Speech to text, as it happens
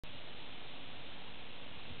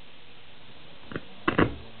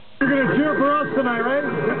going to cheer for us tonight, right?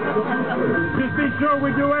 Just be sure we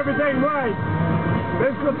do everything right.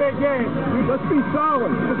 This is a big game. Let's be solid.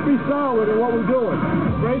 Let's be solid in what we're doing.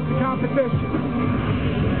 Raise the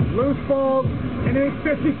competition. Loose balls, and it's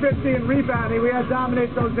 50-50 in rebounding. We got to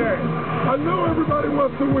dominate those areas. I know everybody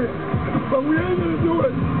wants to win, but we ain't going to do it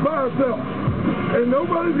by ourselves. And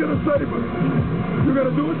nobody's going to save us. You're going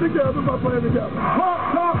to do it together by playing together. Talk.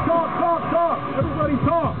 Everybody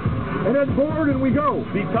talk. And then forward and we go.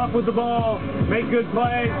 Be tough with the ball. Make good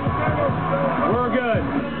plays. We're good.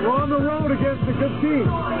 We're on the road against a good team.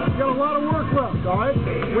 We got a lot of work left, all right?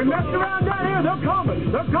 We messed around down here. They're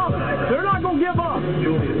coming. They're not going to give up.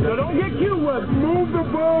 So don't get cute with it. Move the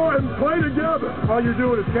ball and play together. All you're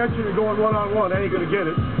doing is catching and going one-on-one. They ain't going to get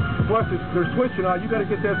it. Plus, they're switching on. You got to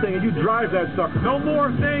get that thing, and you drive that sucker. No more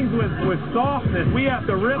things with softness. We have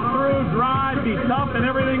to rip through, drive, be tough in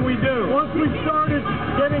everything we do. Once we started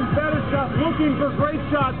getting better shots, looking for great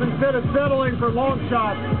shots instead of settling for long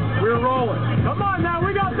shots, we're rolling. Come on now,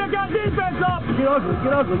 we got to pick our defense up. Get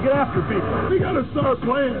ugly, get after people. We got to start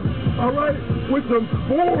playing, all right, with some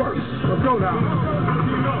force. Let's go now.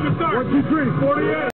 1, 2, 3, 48.